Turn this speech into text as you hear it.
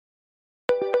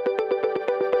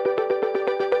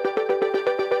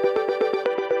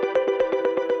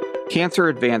Cancer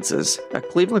Advances, a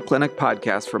Cleveland Clinic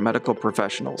podcast for medical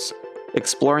professionals,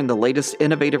 exploring the latest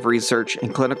innovative research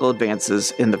and clinical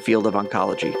advances in the field of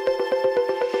oncology.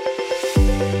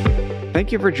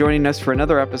 Thank you for joining us for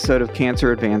another episode of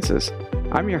Cancer Advances.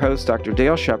 I'm your host, Dr.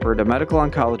 Dale Shepard, a medical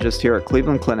oncologist here at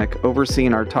Cleveland Clinic,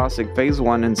 overseeing our Taussig Phase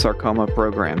 1 and sarcoma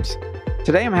programs.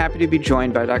 Today, I'm happy to be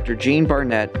joined by Dr. Jean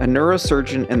Barnett, a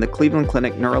neurosurgeon in the Cleveland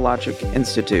Clinic Neurologic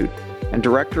Institute and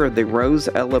director of the Rose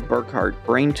Ella Burkhart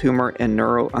Brain Tumor and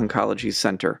Neuro-Oncology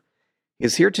Center. He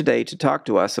is here today to talk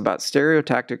to us about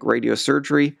stereotactic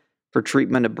radiosurgery for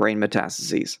treatment of brain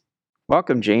metastases.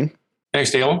 Welcome, Jean. Thanks,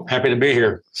 Dale. Happy to be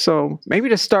here. So maybe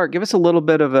to start, give us a little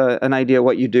bit of an idea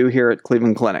what you do here at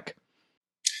Cleveland Clinic.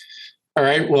 All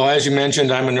right. Well, as you mentioned,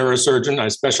 I'm a neurosurgeon. I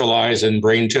specialize in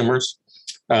brain tumors,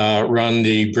 run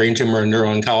the Brain Tumor and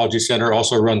Neuro-Oncology Center,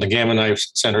 also run the Gamma Knife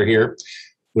Center here,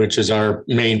 which is our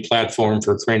main platform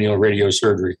for cranial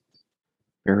radiosurgery.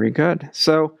 Very good.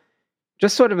 So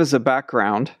just sort of as a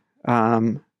background,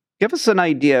 give us an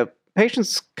idea.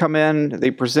 Patients come in,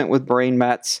 they present with brain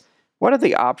mets. What are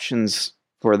the options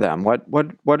for them? What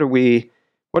are we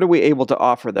able to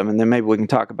offer them? And then maybe we can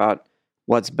talk about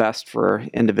what's best for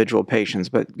individual patients.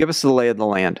 But give us the lay of the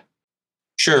land.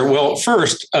 Sure. Well,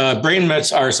 first, brain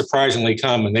mets are surprisingly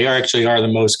common. They are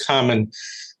the most common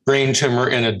brain tumor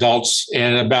in adults,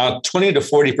 and about 20 to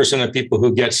 40% of people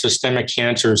who get systemic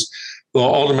cancers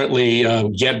will ultimately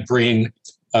get brain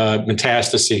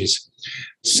metastases.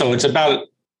 So it's about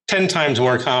 10 times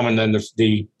more common than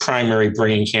the primary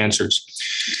brain cancers.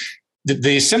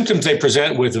 The symptoms they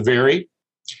present with vary.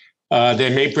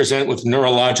 They may present with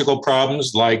neurological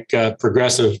problems like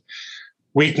progressive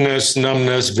weakness,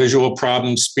 numbness, visual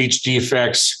problems, speech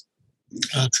defects,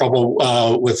 trouble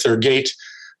with their gait.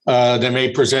 They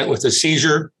may present with a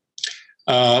seizure.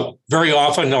 Very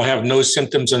often they'll have no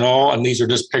symptoms at all, and these are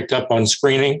just picked up on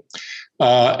screening.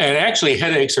 And actually,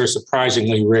 headaches are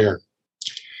surprisingly rare.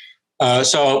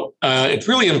 So it's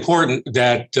really important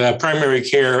that primary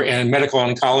care and medical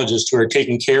oncologists who are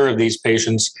taking care of these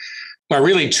patients are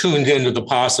really tuned into the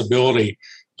possibility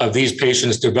of these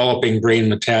patients developing brain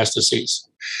metastases.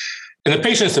 And the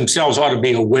patients themselves ought to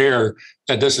be aware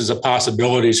that this is a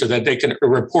possibility so that they can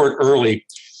report early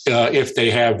if they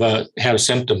have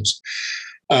symptoms.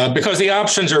 Because the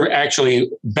options are actually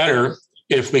better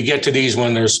if we get to these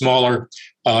when they're smaller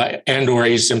and or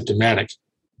asymptomatic.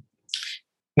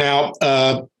 Now,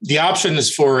 the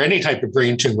options for any type of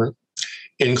brain tumor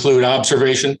include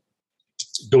observation,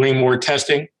 doing more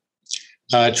testing,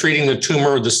 treating the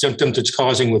tumor or the symptoms it's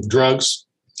causing with drugs,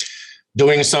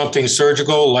 doing something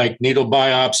surgical like needle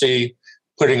biopsy,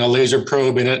 putting a laser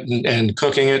probe in it and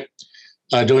cooking it,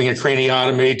 doing a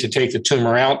craniotomy to take the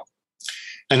tumor out.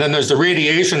 And then there's the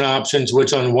radiation options,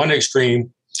 which on one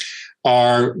extreme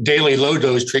are daily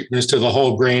low-dose treatments to the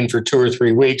whole brain for 2 or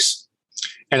 3 weeks.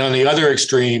 And on the other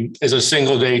extreme is a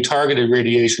single-day targeted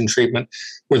radiation treatment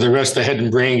where the rest of the head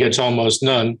and brain gets almost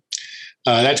none.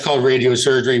 That's called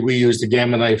radiosurgery. We use the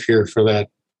Gamma Knife here for that.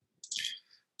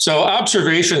 So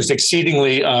observation is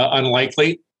exceedingly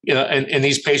unlikely in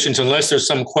these patients unless there's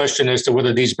some question as to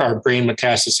whether these are brain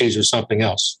metastases or something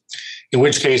else, in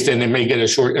which case then they may get a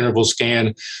short interval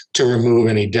scan to remove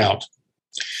any doubt.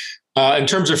 In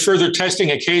terms of further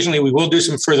testing, occasionally we will do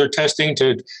some further testing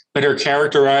to better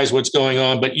characterize what's going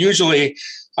on, but usually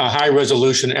a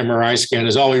high-resolution MRI scan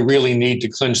is all we really need to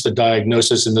clinch the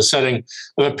diagnosis in the setting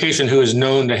of a patient who is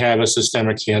known to have a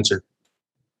systemic cancer.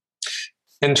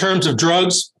 In terms of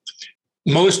drugs,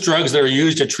 most drugs that are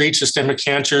used to treat systemic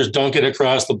cancers don't get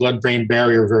across the blood-brain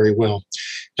barrier very well.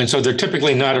 And so they're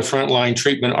typically not a frontline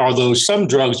treatment, although some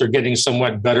drugs are getting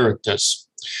somewhat better at this.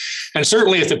 And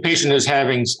certainly if the patient is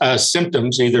having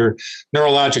symptoms, either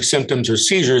neurologic symptoms or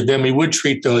seizures, then we would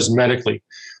treat those medically.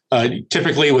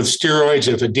 Typically with steroids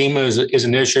if edema is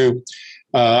an issue,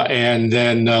 and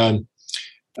then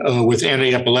with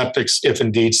antiepileptics if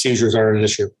indeed seizures are an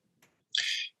issue.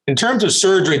 In terms of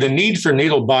surgery, the need for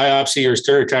needle biopsy or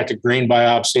stereotactic brain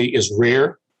biopsy is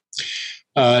rare.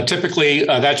 Typically,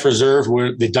 that's reserved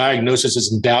where the diagnosis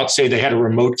is in doubt. Say they had a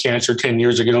remote cancer 10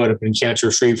 years ago and have been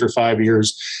cancer-free for 5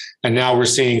 years, and now we're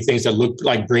seeing things that look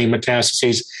like brain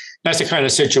metastases. That's the kind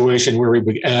of situation where we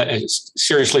would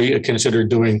seriously consider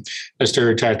doing a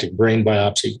stereotactic brain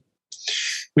biopsy.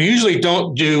 We usually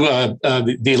don't do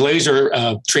the laser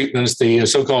treatments, the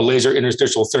so-called laser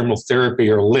interstitial thermal therapy,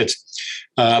 or LIT,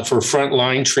 for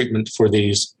frontline treatment for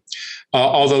these.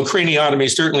 Although craniotomy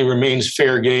certainly remains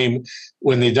fair game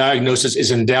when the diagnosis is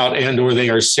in doubt and or they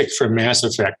are sick from mass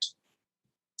effect.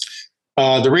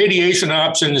 The radiation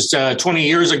options 20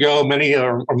 years ago, many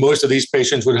or most of these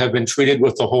patients would have been treated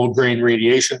with the whole brain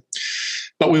radiation.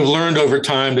 But we've learned over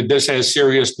time that this has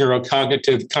serious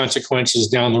neurocognitive consequences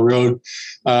down the road,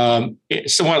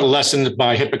 it's somewhat lessened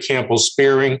by hippocampal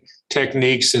sparing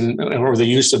techniques or the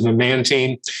use of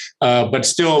memantine. But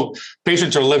still,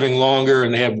 patients are living longer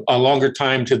and they have a longer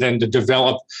time to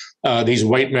develop these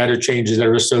white matter changes that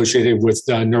are associated with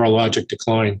neurologic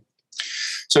decline.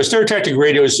 So stereotactic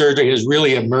radiosurgery has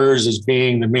really emerged as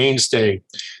being the mainstay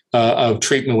of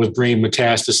treatment with brain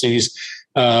metastases,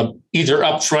 either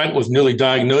upfront with newly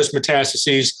diagnosed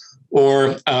metastases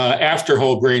or after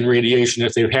whole brain radiation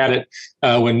if they've had it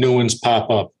when new ones pop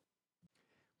up.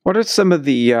 What are some of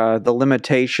the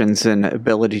limitations in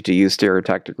ability to use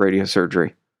stereotactic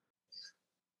radiosurgery?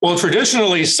 Well,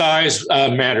 traditionally, size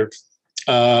mattered.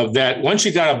 That once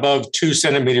you got above 2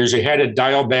 centimeters, you had to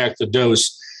dial back the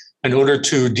dose in order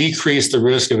to decrease the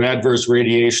risk of adverse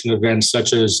radiation events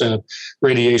such as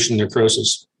radiation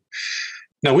necrosis.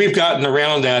 Now, we've gotten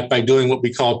around that by doing what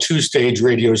we call 2-stage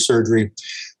radiosurgery,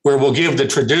 where we'll give the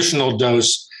traditional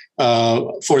dose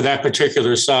for that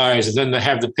particular size, and then to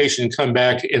have the patient come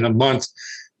back in a month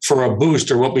for a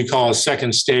boost, or what we call a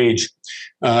second stage,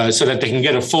 so that they can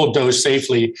get a full dose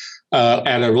safely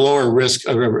at a lower risk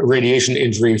of a radiation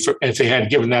injury if they had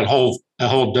given that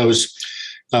whole dose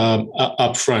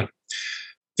up front.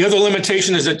 The other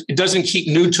limitation is that it doesn't keep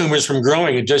new tumors from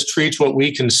growing. It just treats what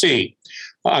we can see,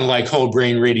 unlike whole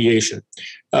brain radiation.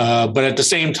 But at the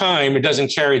same time, it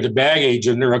doesn't carry the baggage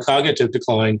of neurocognitive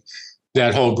decline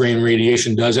that whole brain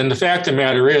radiation does. And the fact of the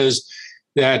matter is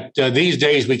that these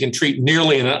days we can treat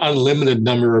nearly an unlimited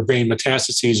number of brain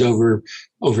metastases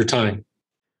over time.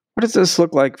 What does this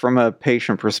look like from a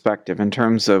patient perspective in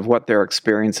terms of what their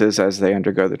experience is as they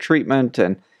undergo the treatment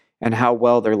and how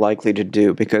well they're likely to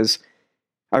do? Because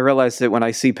I realize that when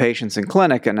I see patients in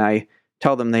clinic and I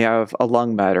tell them they have a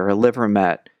lung met or a liver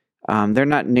met, they're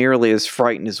not nearly as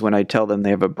frightened as when I tell them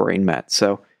they have a brain met.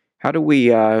 So how do we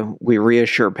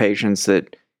reassure patients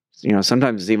that,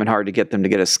 sometimes it's even hard to get them to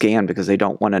get a scan because they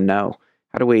don't want to know?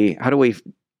 How do we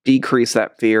decrease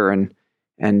that fear and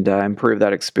improve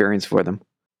that experience for them?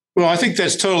 Well, I think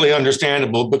that's totally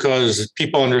understandable because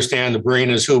people understand the brain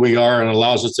is who we are and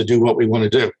allows us to do what we want to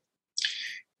do.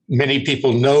 Many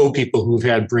people know people who've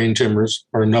had brain tumors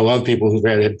or know of people who've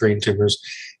had brain tumors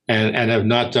and have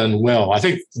not done well. I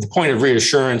think the point of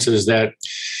reassurance is that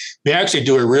we actually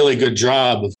do a really good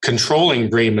job of controlling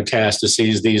brain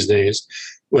metastases these days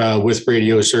with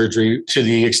radiosurgery, to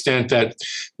the extent that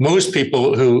most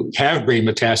people who have brain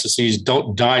metastases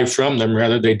don't die from them.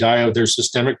 Rather, they die of their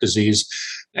systemic disease,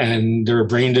 and their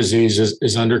brain disease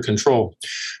is under control.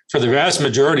 For the vast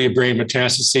majority of brain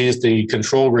metastases, the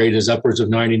control rate is upwards of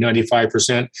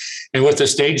 90-95%. And with the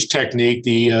stage technique,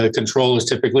 the control is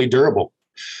typically durable.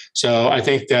 So I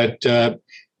think that,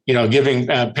 giving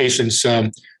patients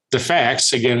the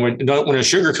facts, again, we don't want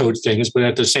to sugarcoat things, but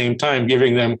at the same time,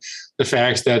 giving them the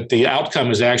facts that the outcome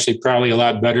is actually probably a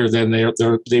lot better than they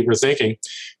were thinking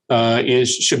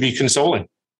should be consoling.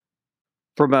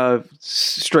 From a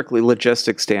strictly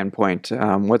logistic standpoint,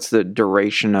 what's the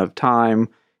duration of time?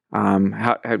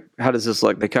 How does this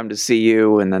look? They come to see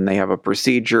you and then they have a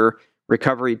procedure,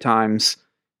 recovery times.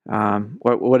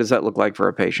 What does that look like for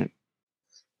a patient?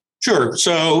 Sure.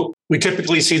 So we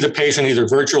typically see the patient either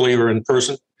virtually or in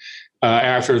person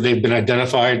after they've been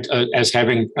identified as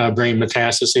having brain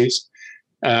metastases.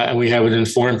 And we have an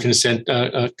informed consent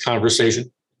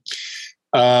conversation.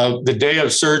 The day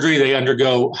of surgery, they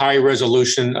undergo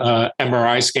high-resolution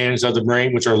MRI scans of the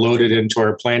brain, which are loaded into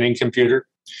our planning computer.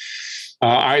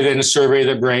 I then survey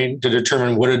the brain to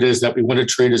determine what it is that we want to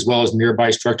treat, as well as nearby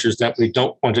structures that we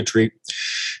don't want to treat,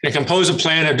 and compose a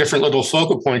plan of different little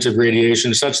focal points of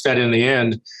radiation, such that in the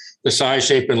end, the size,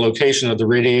 shape, and location of the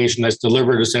radiation that's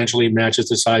delivered essentially matches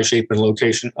the size, shape, and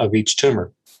location of each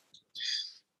tumor.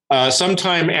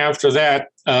 Sometime after that,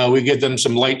 we give them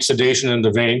some light sedation in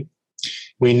the vein.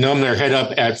 We numb their head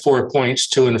up at 4 points,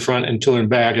 2 in front and 2 in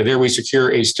back, and there we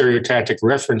secure a stereotactic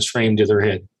reference frame to their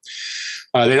head.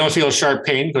 They don't feel sharp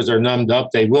pain because they're numbed up.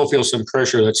 They will feel some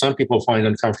pressure that some people find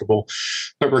uncomfortable,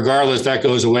 but regardless, that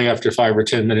goes away after 5 or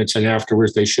 10 minutes, and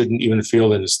afterwards they shouldn't even feel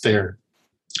that it's there.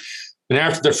 And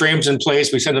after the frame's in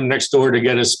place, we send them next door to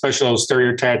get a special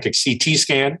stereotactic CT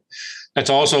scan. That's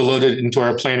also loaded into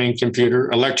our planning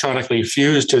computer, electronically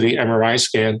fused to the MRI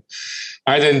scan.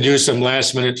 I then do some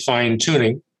last-minute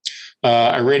fine-tuning.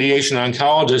 A radiation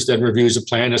oncologist then reviews a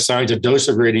plan, assigns a dose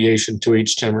of radiation to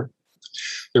each tumor.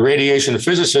 The radiation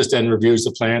physicist then reviews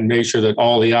the plan, makes sure that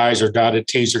all the I's are dotted,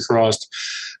 T's are crossed,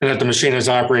 and that the machine is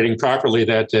operating properly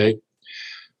that day.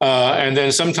 And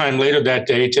then sometime later that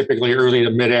day, typically early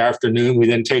to mid-afternoon, we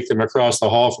then take them across the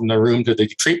hall from the room to the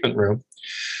treatment room.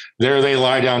 There they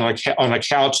lie down on a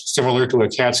couch similar to a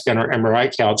CAT scan or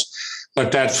MRI couch.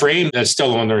 But that frame that's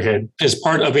still on their head is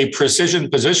part of a precision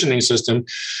positioning system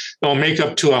that will make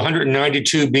up to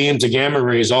 192 beams of gamma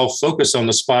rays, all focused on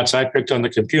the spots I picked on the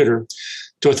computer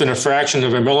to within a fraction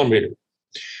of a millimeter.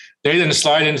 They then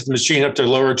slide into the machine up their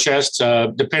lower chest,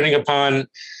 depending upon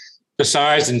the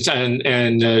size and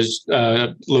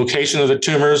location of the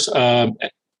tumors,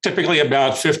 typically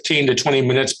about 15 to 20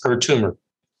 minutes per tumor.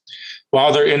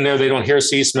 While they're in there, they don't hear,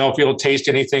 see, smell, feel, taste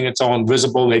anything. It's all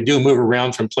invisible. They do move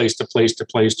around from place to place to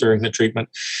place during the treatment.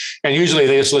 And usually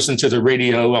they just listen to the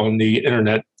radio on the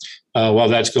internet while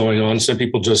that's going on. Some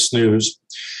people just snooze.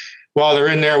 While they're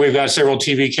in there, we've got several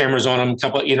TV cameras on them, a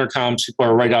couple of intercoms. People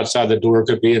are right outside the door.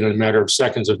 Could be in a matter of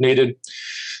seconds if needed.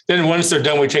 Then once they're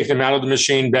done, we take them out of the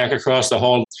machine, back across the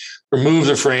hall, remove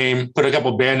the frame, put a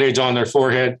couple Band-Aids on their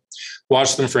forehead,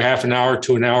 watch them for half an hour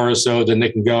to an hour or so, then they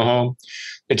can go home.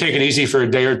 They take it easy for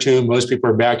a day or two. Most people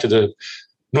are back to the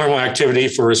normal activity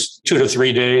for 2 to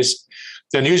 3 days.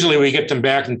 Then usually we get them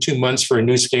back in 2 months for a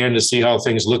new scan to see how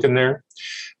things look in there.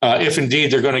 If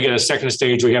indeed they're going to get a second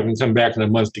stage, we have them come back in a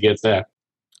month to get that.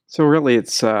 So really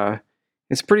it's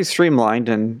pretty streamlined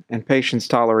and patients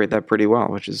tolerate that pretty well,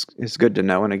 which is good to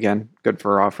know. And again, good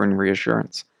for offering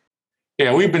reassurance.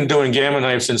 Yeah, we've been doing Gamma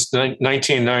Knife since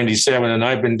 1997, and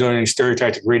I've been doing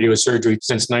stereotactic radiosurgery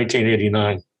since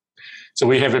 1989. So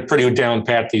we have it pretty down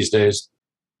pat these days.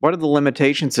 What are the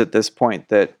limitations at this point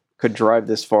that could drive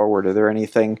this forward? Are there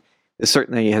anything, this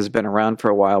certainly has been around for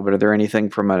a while, but are there anything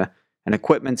from an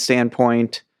equipment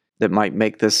standpoint that might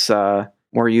make this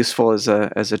more useful as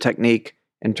a technique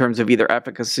in terms of either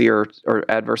efficacy or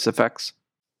adverse effects?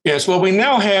 Yes, well, we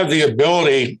now have the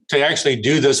ability to actually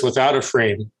do this without a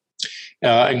frame.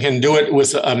 And can do it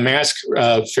with a mask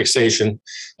fixation,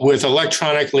 with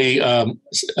electronically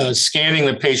scanning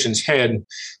the patient's head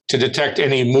to detect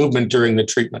any movement during the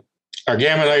treatment. Our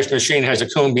Gamma Knife machine has a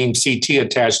cone beam CT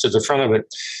attached to the front of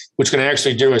it, which can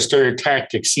actually do a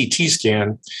stereotactic CT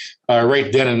scan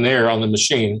right then and there on the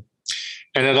machine.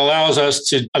 And it allows us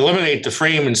to eliminate the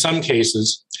frame in some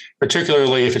cases,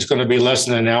 particularly if it's going to be less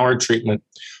than an hour treatment,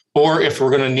 or if we're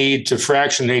going to need to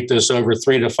fractionate this over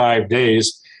 3 to 5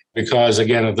 days, because,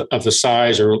 again, of the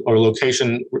size or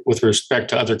location with respect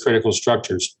to other critical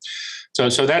structures.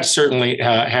 So that certainly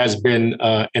has been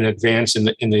an advance in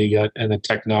the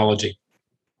technology.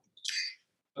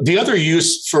 The other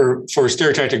use for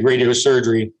stereotactic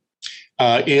radiosurgery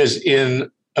is in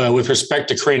with respect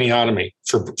to craniotomy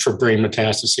for brain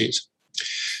metastases.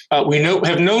 We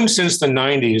have known since the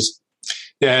 90s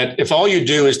that if all you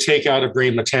do is take out a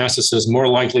brain metastasis, more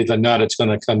likely than not, it's going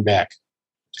to come back.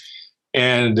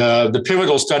 And the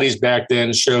pivotal studies back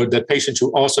then showed that patients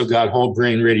who also got whole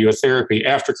brain radiotherapy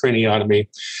after craniotomy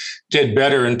did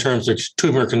better in terms of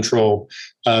tumor control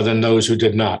than those who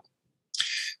did not.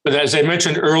 But as I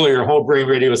mentioned earlier, whole brain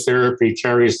radiotherapy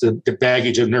carries the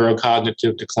baggage of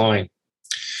neurocognitive decline.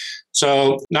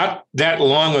 So not that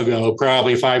long ago,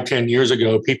 probably 5-10 years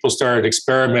ago, people started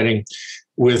experimenting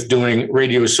with doing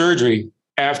radiosurgery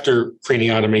after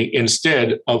craniotomy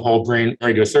instead of whole brain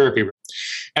radiotherapy.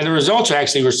 And the results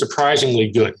actually were surprisingly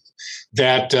good,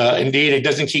 that indeed it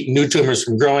doesn't keep new tumors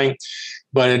from growing,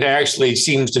 but it actually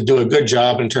seems to do a good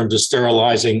job in terms of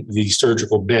sterilizing the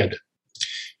surgical bed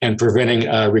and preventing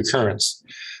recurrence.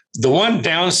 The one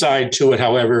downside to it,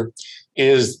 however,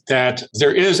 is that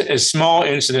there is a small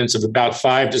incidence of about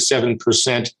 5 to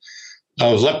 7%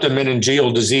 of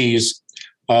leptomeningeal disease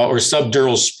or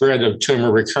subdural spread of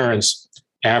tumor recurrence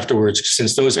afterwards,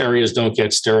 since those areas don't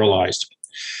get sterilized.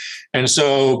 And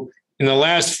so in the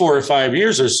last 4 or 5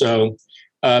 years or so,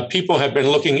 people have been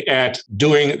looking at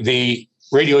doing the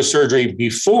radiosurgery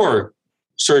before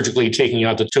surgically taking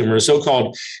out the tumor,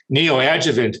 so-called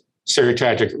neoadjuvant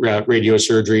stereotactic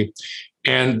radiosurgery.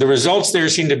 And the results there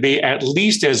seem to be at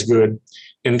least as good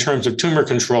in terms of tumor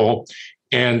control.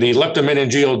 And the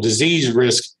leptomeningeal disease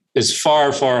risk is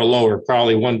far, far lower,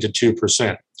 probably 1 to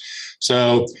 2%.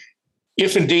 So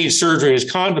if indeed surgery is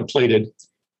contemplated,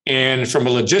 and from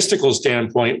a logistical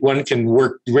standpoint, one can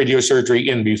work radiosurgery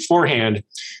in beforehand,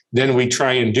 then we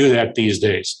try and do that these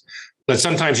days. But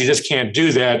sometimes you just can't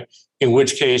do that, in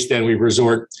which case then we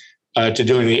resort to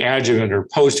doing the adjuvant or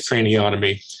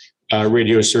post-craniotomy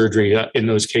radiosurgery in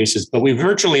those cases. But we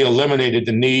virtually eliminated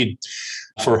the need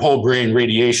for whole brain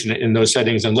radiation in those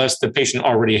settings unless the patient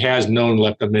already has known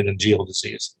leptomeningeal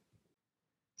disease.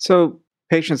 So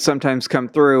patients sometimes come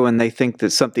through and they think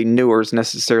that something newer is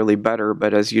necessarily better,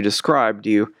 but as you described,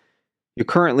 you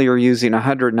currently are using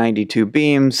 192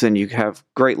 beams and you have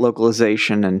great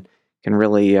localization and can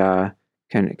really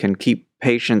can keep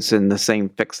patients in the same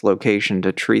fixed location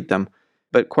to treat them.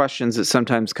 but questions that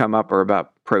sometimes come up are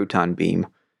about proton beam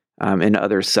in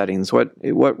other settings. What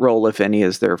role, if any,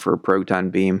 is there for a proton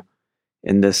beam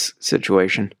in this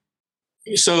situation?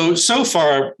 So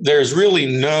far, there's really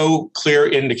no clear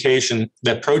indication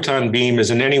that proton beam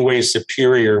is in any way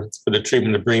superior for the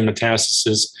treatment of brain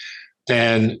metastasis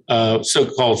than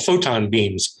so-called photon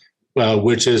beams,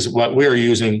 which is what we're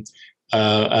using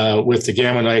with the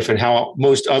Gamma Knife and how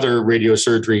most other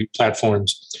radiosurgery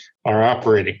platforms are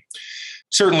operating.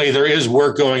 Certainly, there is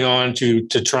work going on to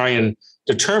try and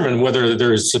determine whether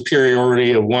there's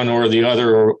superiority of one or the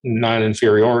other or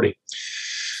non-inferiority.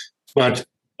 But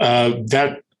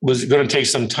that was going to take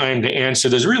some time to answer.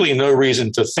 There's really no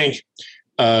reason to think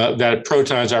that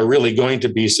protons are really going to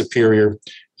be superior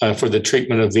for the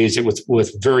treatment of these,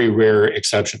 with very rare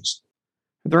exceptions.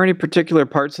 Are there any particular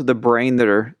parts of the brain that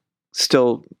are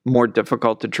still more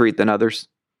difficult to treat than others?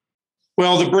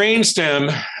 Well, the brainstem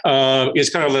is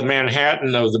kind of the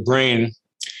Manhattan of the brain,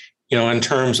 in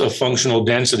terms of functional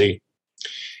density.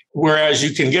 Whereas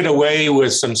you can get away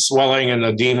with some swelling and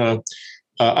edema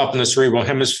up in the cerebral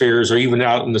hemispheres or even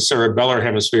out in the cerebellar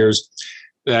hemispheres,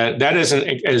 that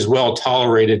isn't as well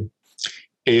tolerated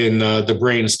in the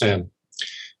brainstem.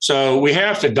 So we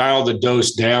have to dial the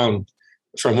dose down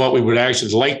from what we would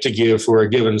actually like to give for a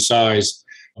given size,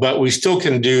 but we still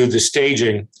can do the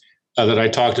staging that I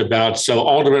talked about. So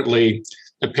ultimately,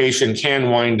 the patient can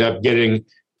wind up getting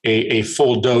a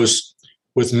full dose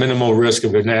with minimal risk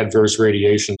of an adverse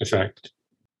radiation effect.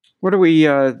 What are we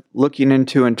looking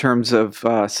into in terms of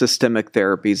systemic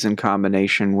therapies in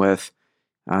combination with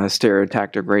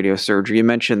stereotactic radiosurgery? You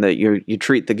mentioned that you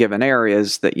treat the given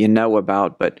areas that you know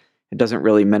about, but it doesn't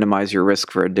really minimize your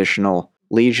risk for additional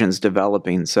lesions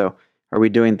developing. So are we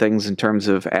doing things in terms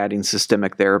of adding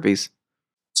systemic therapies?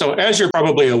 So as you're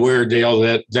probably aware, Dale,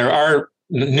 that there are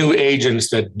new agents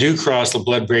that do cross the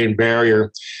blood-brain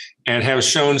barrier and have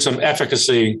shown some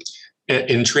efficacy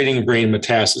in treating brain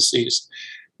metastases.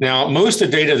 Now, most of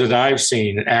the data that I've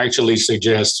seen actually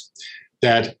suggests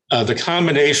that the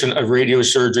combination of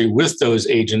radiosurgery with those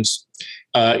agents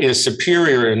is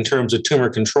superior in terms of tumor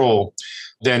control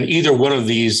than either one of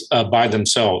these by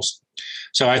themselves.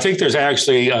 So I think there's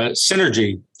actually a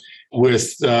synergy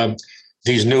with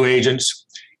these new agents,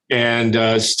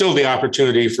 and still the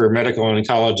opportunity for medical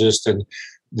oncologists and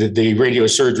the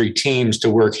radiosurgery teams to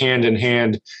work hand in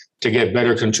hand to get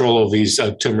better control of these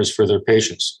tumors for their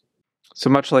patients. So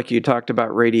much like you talked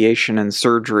about radiation and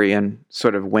surgery and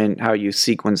sort of how you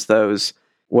sequence those,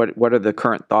 what are the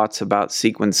current thoughts about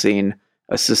sequencing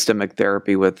a systemic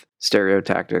therapy with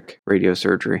stereotactic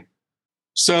radiosurgery?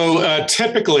 So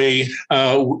typically,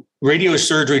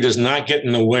 radiosurgery does not get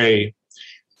in the way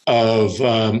of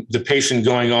the patient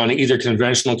going on either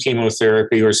conventional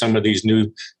chemotherapy or some of these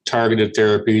new targeted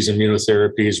therapies,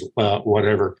 immunotherapies,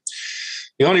 whatever.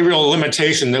 The only real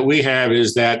limitation that we have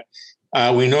is that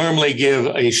we normally give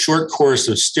a short course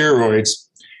of steroids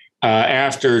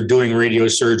after doing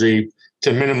radiosurgery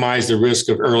to minimize the risk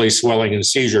of early swelling and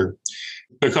seizure,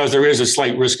 because there is a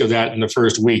slight risk of that in the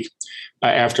first week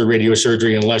after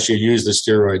radiosurgery unless you use the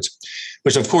steroids,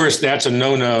 which of course that's a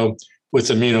no-no with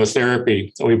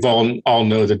immunotherapy. We've all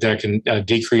know that can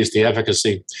decrease the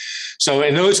efficacy. So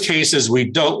in those cases,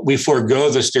 we forego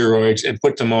the steroids and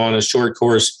put them on a short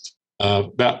course,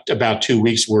 about 2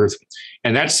 weeks worth.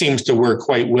 And that seems to work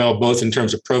quite well, both in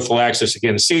terms of prophylaxis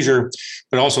against seizure,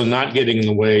 but also not getting in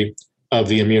the way of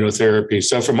the immunotherapy.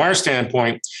 So from our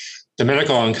standpoint, the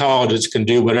medical oncologist can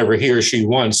do whatever he or she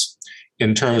wants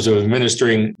in terms of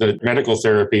administering the medical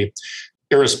therapy,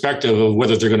 irrespective of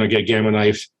whether they're going to get Gamma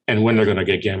Knife and when they're going to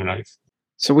get Gamma Knife.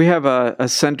 So we have a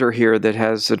center here that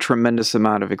has a tremendous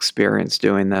amount of experience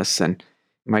doing this. And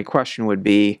my question would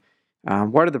be,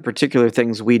 what are the particular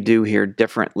things we do here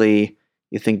differently,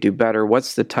 you think do better?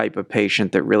 What's the type of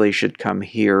patient that really should come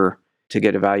here to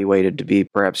get evaluated, to be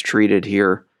perhaps treated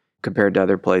here compared to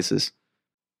other places?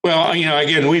 Well,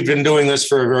 again, we've been doing this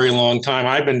for a very long time.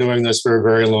 I've been doing this for a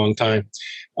very long time.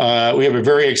 We have a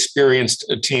very experienced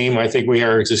team. I think we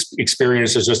are as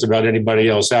experienced as just about anybody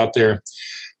else out there.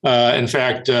 In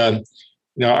fact,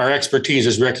 our expertise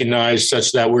is recognized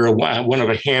such that we're one of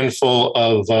a handful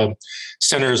of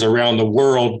centers around the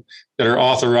world that are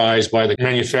authorized by the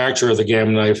manufacturer of the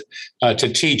Gamma Knife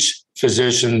to teach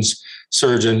physicians,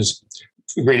 surgeons,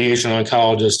 radiation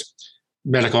oncologists,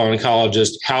 medical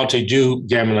oncologists how to do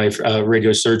Gamma Knife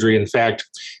radiosurgery. In fact,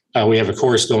 we have a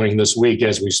course going this week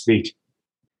as we speak.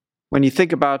 When you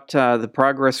think about the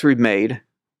progress we've made,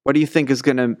 what do you think is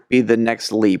going to be the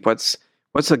next leap? What's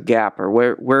a gap, or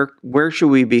where should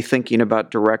we be thinking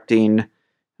about directing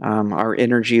our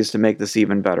energies to make this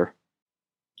even better?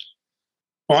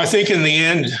 Well, I think in the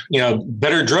end,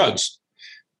 better drugs,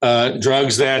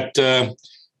 drugs that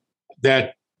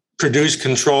produce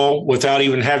control without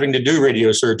even having to do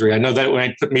radiosurgery. I know that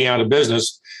might put me out of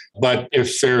business, but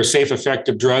if there are safe,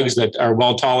 effective drugs that are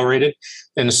well tolerated,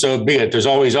 then so be it. There's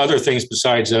always other things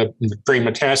besides brain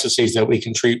metastases that we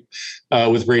can treat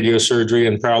with radiosurgery,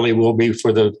 and probably will be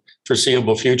for the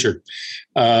foreseeable future.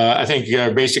 I think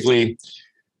basically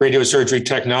radiosurgery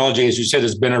technology, as you said,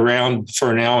 has been around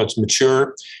for now. It's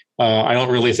mature. I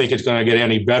don't really think it's going to get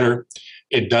any better.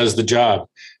 It does the job.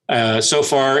 So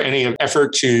far, any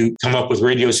effort to come up with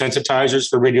radiosensitizers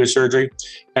for radiosurgery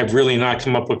have really not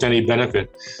come up with any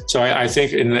benefit. So I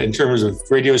think in terms of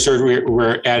radiosurgery,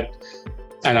 we're at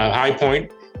a high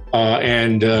point.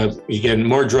 And again,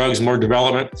 more drugs, more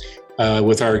development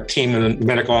with our team in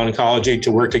medical oncology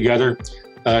to work together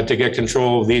to get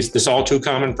control of this all too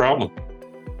common problem.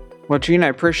 Well, Gene, I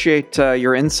appreciate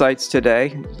your insights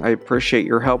today. I appreciate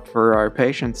your help for our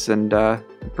patients, and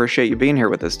appreciate you being here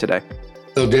with us today.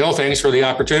 So, Dale, thanks for the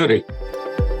opportunity.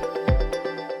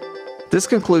 This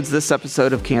concludes this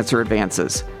episode of Cancer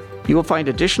Advances. You will find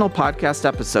additional podcast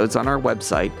episodes on our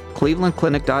website,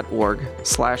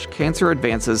 clevelandclinic.org/Cancer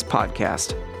Advances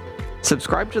Podcast.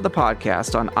 Subscribe to the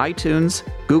podcast on iTunes,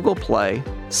 Google Play,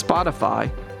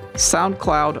 Spotify,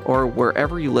 SoundCloud, or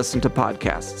wherever you listen to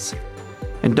podcasts.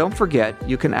 And don't forget,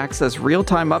 you can access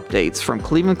real-time updates from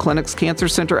Cleveland Clinic's Cancer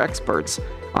Center experts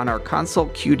on our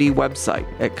Consult QD website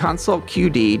at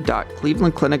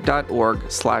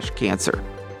consultqd.clevelandclinic.org/cancer.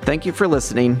 Thank you for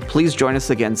listening. Please join us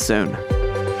again soon.